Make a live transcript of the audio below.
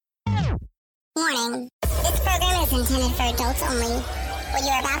Warning. This program is intended for adults only. What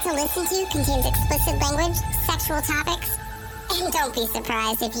you're about to listen to contains explicit language, sexual topics, and don't be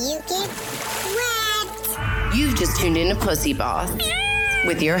surprised if you get wet. You've just tuned into Pussy Boss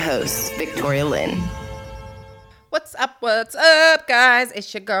with your host, Victoria Lynn. What's up, guys?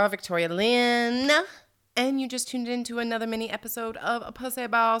 It's your girl, Victoria Lynn. And you just tuned into another mini episode of a Pussy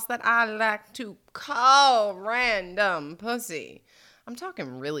Boss that I like to call Random Pussy. I'm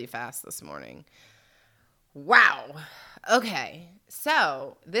talking really fast this morning. Wow. Okay,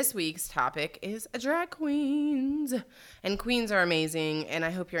 so this week's topic is drag queens. And queens are amazing, and I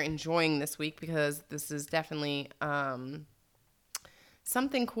hope you're enjoying this week because this is definitely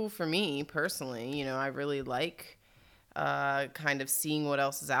something cool for me personally. You know, I really like kind of seeing what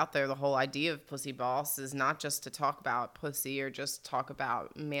else is out there. The whole idea of Pussy Boss is not just to talk about pussy or just talk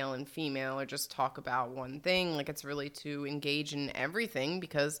about male and female or just talk about one thing. Like, it's really to engage in everything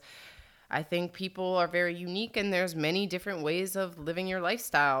because I think people are very unique and there's many different ways of living your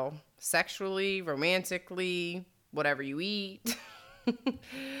lifestyle, sexually, romantically, whatever you eat.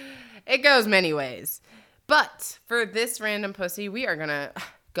 It goes many ways. But for this Random Pussy, we are going to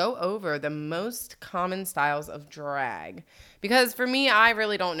go over the most common styles of drag. Because for me, I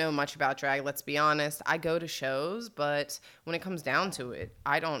really don't know much about drag, let's be honest. I go to shows, but when it comes down to it,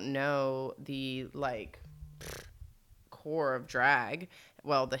 I don't know the, core of drag.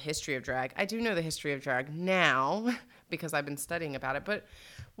 Well, the history of drag. I do know the history of drag now because I've been studying about it. But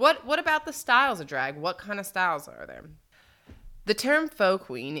what about the styles of drag? What kind of styles are there? The term faux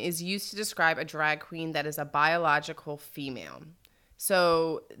queen is used to describe a drag queen that is a biological female.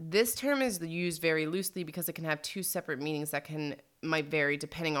 So this term is used very loosely because it can have two separate meanings that might vary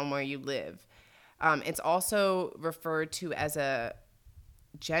depending on where you live. It's also referred to as a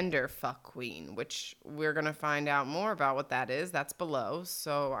gender fuck queen, which we're going to find out more about what that is. That's below.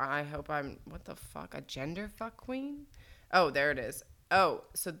 So I hope what the fuck? A gender fuck queen? Oh, there it is. Oh,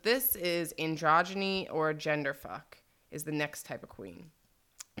 so this is androgyny or a gender fuck is the next type of queen.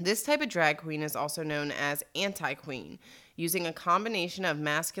 This type of drag queen is also known as anti-queen, using a combination of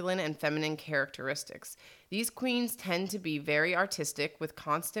masculine and feminine characteristics. These queens tend to be very artistic with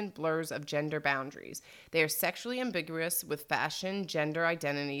constant blurs of gender boundaries. They are sexually ambiguous with fashion, gender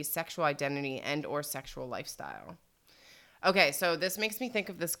identity, sexual identity, and or sexual lifestyle. Okay, so this makes me think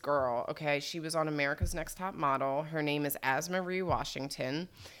of this girl, okay? She was on America's Next Top Model. Her name is Asmarie Washington,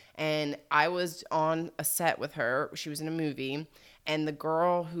 and I was on a set with her. She was in a movie, and the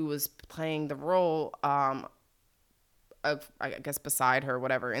girl who was playing the role I guess beside her,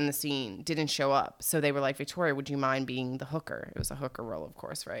 whatever, in the scene, didn't show up. So they were like, Victoria, would you mind being the hooker? It was a hooker role, of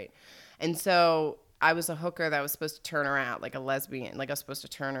course, right? And so I was a hooker that was supposed to turn her out, like a lesbian. Like, I was supposed to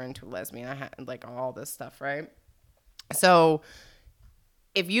turn her into a lesbian. I had, like, all this stuff, right? So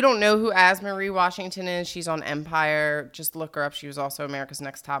if you don't know who Asmarie Washington is, she's on Empire. Just look her up. She was also America's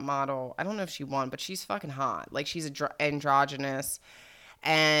Next Top Model. I don't know if she won, but she's fucking hot. Like, she's androgynous.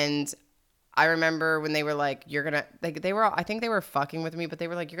 And I remember when they were like, I think they were fucking with me, but they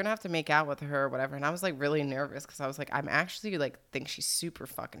were like, you're going to have to make out with her or whatever. And I was like really nervous because I was like, I'm actually like, think she's super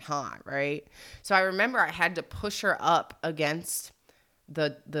fucking hot, right? So I remember I had to push her up against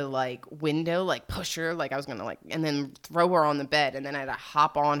the like window, like push her, like I was going to like, and then throw her on the bed. And then I had to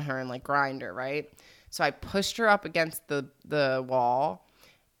hop on her and like grind her, right? So I pushed her up against the wall.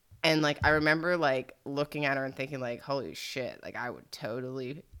 And like, I remember like looking at her and thinking like, holy shit, like I would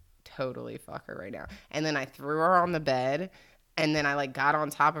totally fuck her right now. And then I threw her on the bed and then I like got on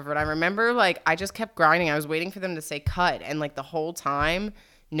top of her. And I remember like I just kept grinding. I was waiting for them to say cut. And like the whole time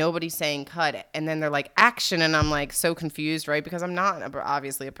nobody's saying cut. And then they're like action. And I'm like so confused, right? Because I'm not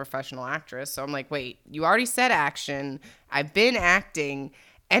obviously a professional actress. So I'm like, wait, you already said action. I've been acting.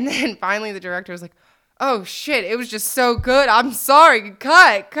 And then finally the director was like, oh shit, it was just so good. I'm sorry.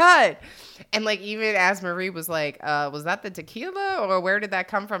 Cut. And like even Asmarie was like, was that the tequila or where did that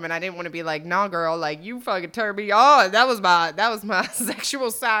come from? And I didn't want to be like, nah, girl, like you fucking turned me on. That was my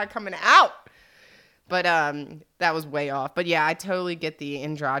sexual side coming out. But that was way off. But yeah, I totally get the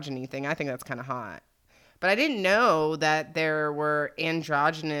androgyny thing. I think that's kind of hot. But I didn't know that there were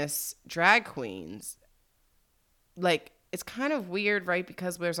androgynous drag queens. Like, it's kind of weird, right?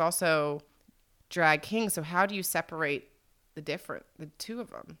 Because there's also drag kings. So how do you separate the two of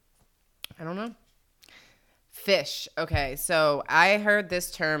them? I don't know. Fish. Okay, so I heard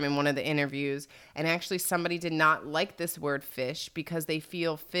this term in one of the interviews, and actually somebody did not like this word fish because they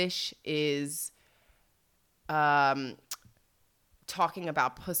feel fish is talking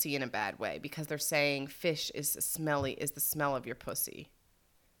about pussy in a bad way because they're saying fish is the smell of your pussy.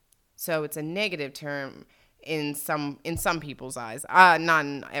 So it's a negative term in some people's eyes. Not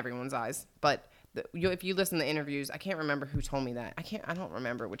in everyone's eyes, but if you listen to interviews, I can't remember who told me that. I don't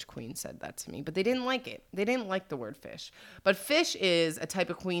remember which queen said that to me, but they didn't like it. They didn't like the word fish. But fish is a type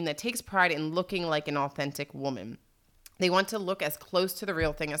of queen that takes pride in looking like an authentic woman. They want to look as close to the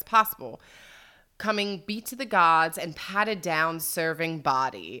real thing as possible. Coming beat to the gods and patted down serving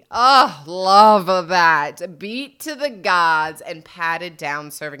body. Oh, love that. Beat to the gods and patted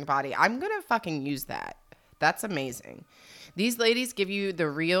down serving body. I'm going to fucking use that. That's amazing. These ladies give you the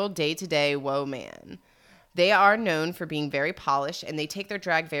real day-to-day woe man. They are known for being very polished, and they take their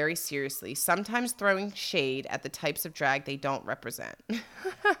drag very seriously, sometimes throwing shade at the types of drag they don't represent.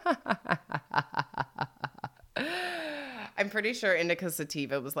 I'm pretty sure Indica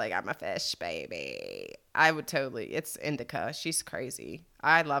Sativa was like, I'm a fish, baby. I would totally. It's Indica. She's crazy.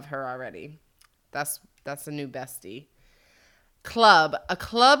 I love her already. That's a new bestie. Club. A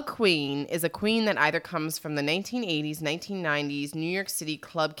club queen is a queen that either comes from the 1980s, 1990s New York City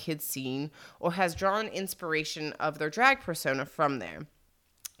club kid scene or has drawn inspiration of their drag persona from there.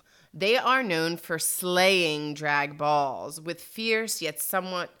 They are known for slaying drag balls with fierce yet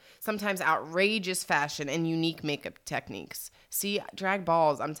sometimes outrageous fashion and unique makeup techniques. See, drag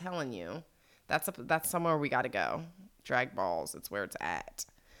balls, I'm telling you. That's somewhere we got to go. Drag balls, it's where it's at.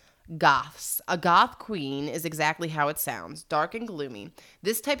 Goths. A goth queen is exactly how it sounds, dark and gloomy.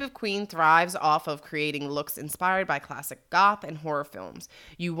 This type of queen thrives off of creating looks inspired by classic goth and horror films.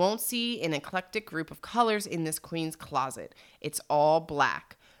 You won't see an eclectic group of colors in this queen's closet. It's all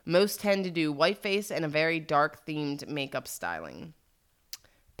black. Most tend to do whiteface and a very dark themed makeup styling.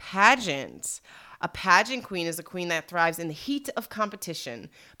 Pageant. A pageant queen is a queen that thrives in the heat of competition.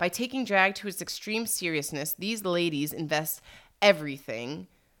 By taking drag to its extreme seriousness, these ladies invest everything,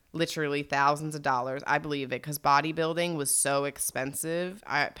 literally thousands of dollars. I believe it because bodybuilding was so expensive.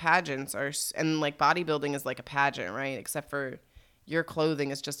 Pageants are, and like bodybuilding is like a pageant, right? Except for your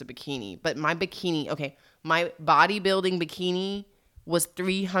clothing is just a bikini. But my bikini, okay, my bodybuilding bikini was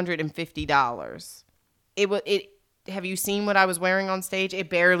 $350. Have you seen what I was wearing on stage?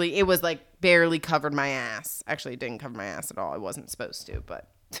 It was like barely covered my ass. Actually, it didn't cover my ass at all. It wasn't supposed to, but.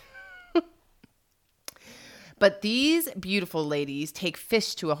 But these beautiful ladies take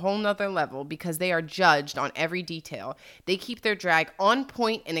fish to a whole nother level because they are judged on every detail. They keep their drag on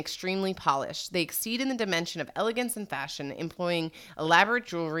point and extremely polished. They exceed in the dimension of elegance and fashion, employing elaborate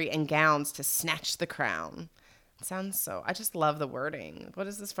jewelry and gowns to snatch the crown. It sounds so. I just love the wording. What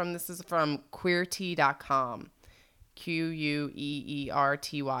is this from? This is from queerty.com.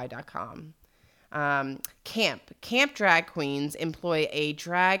 QUEERTY.com. Camp drag queens employ a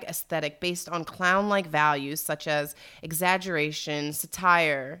drag aesthetic based on clown-like values such as exaggeration,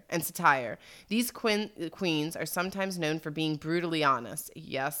 satire. These queens are sometimes known for being brutally honest.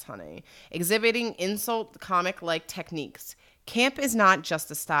 Yes, honey. Exhibiting insult comic-like techniques. Camp is not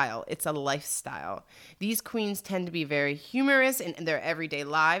just a style, it's a lifestyle. These queens tend to be very humorous in their everyday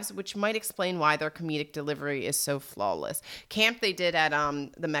lives, which might explain why their comedic delivery is so flawless. Camp they did at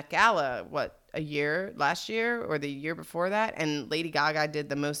the Met Gala, last year or the year before that, and Lady Gaga did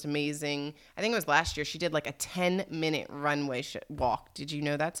the most amazing, I think it was last year, she did like a 10-minute runway walk. Did you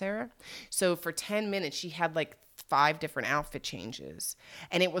know that, Sarah? So for 10 minutes, she had like 5 different outfit changes,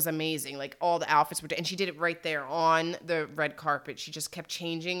 and it was amazing. Like all the outfits were, and she did it right there on the red carpet. She just kept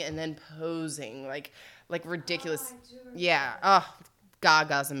changing and then posing like ridiculous. Yeah. Oh,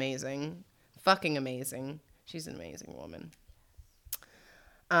 Gaga's amazing. Fucking amazing. She's an amazing woman.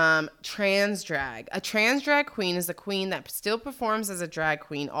 Trans drag. A trans drag queen is a queen that still performs as a drag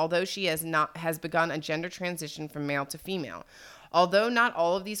queen, although she has begun a gender transition from male to female. Although not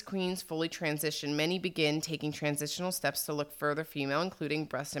all of these queens fully transition, many begin taking transitional steps to look further female, including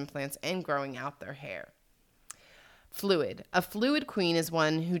breast implants and growing out their hair. Fluid. A fluid queen is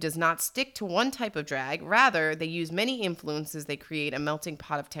one who does not stick to one type of drag. Rather, they use many influences. They create a melting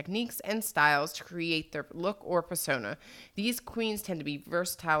pot of techniques and styles to create their look or persona. These queens tend to be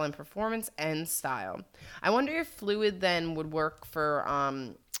versatile in performance and style. I wonder if fluid then would work for,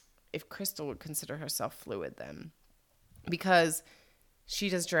 if Crystal would consider herself fluid then. Because she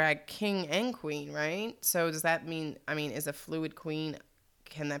does drag king and queen, right? So does that mean, is a fluid queen,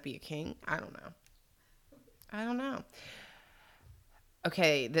 can that be a king? I don't know.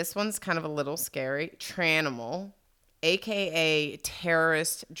 Okay, this one's kind of a little scary. Tranimal, aka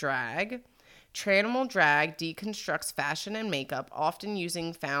terrorist drag. Tranimal drag deconstructs fashion and makeup, often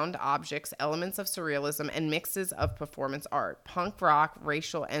using found objects, elements of surrealism, and mixes of performance art, punk rock,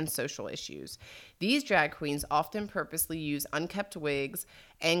 racial, and social issues. These drag queens often purposely use unkept wigs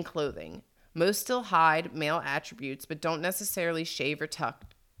and clothing. Most still hide male attributes, but don't necessarily shave or tuck,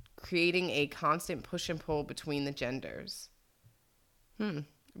 creating a constant push and pull between the genders.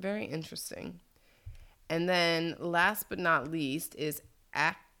 Very interesting. And then last but not least is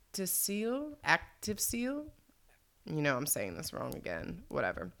Active Seal. You know I'm saying this wrong again.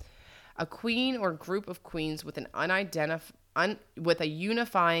 Whatever. A queen or group of queens with with a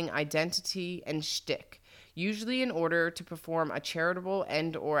unifying identity and shtick, usually in order to perform a charitable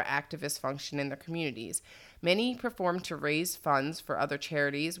and or activist function in their communities. Many perform to raise funds for other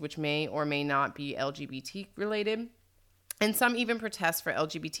charities, which may or may not be LGBT related. And some even protest for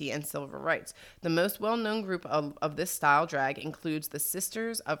LGBT and civil rights. The most well-known group of this style drag includes the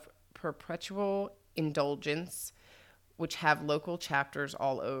Sisters of Perpetual Indulgence, which have local chapters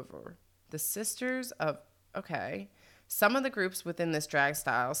all over. The Sisters of... Okay. Some of the groups within this drag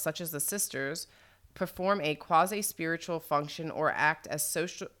style, such as the Sisters, perform a quasi-spiritual function or act as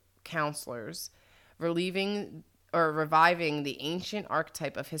social counselors, reviving the ancient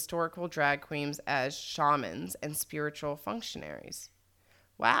archetype of historical drag queens as shamans and spiritual functionaries.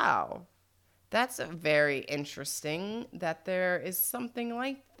 Wow. That's very interesting that there is something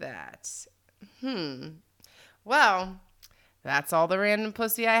like that. Well, that's all the random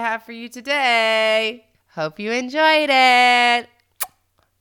pussy I have for you today. Hope you enjoyed it.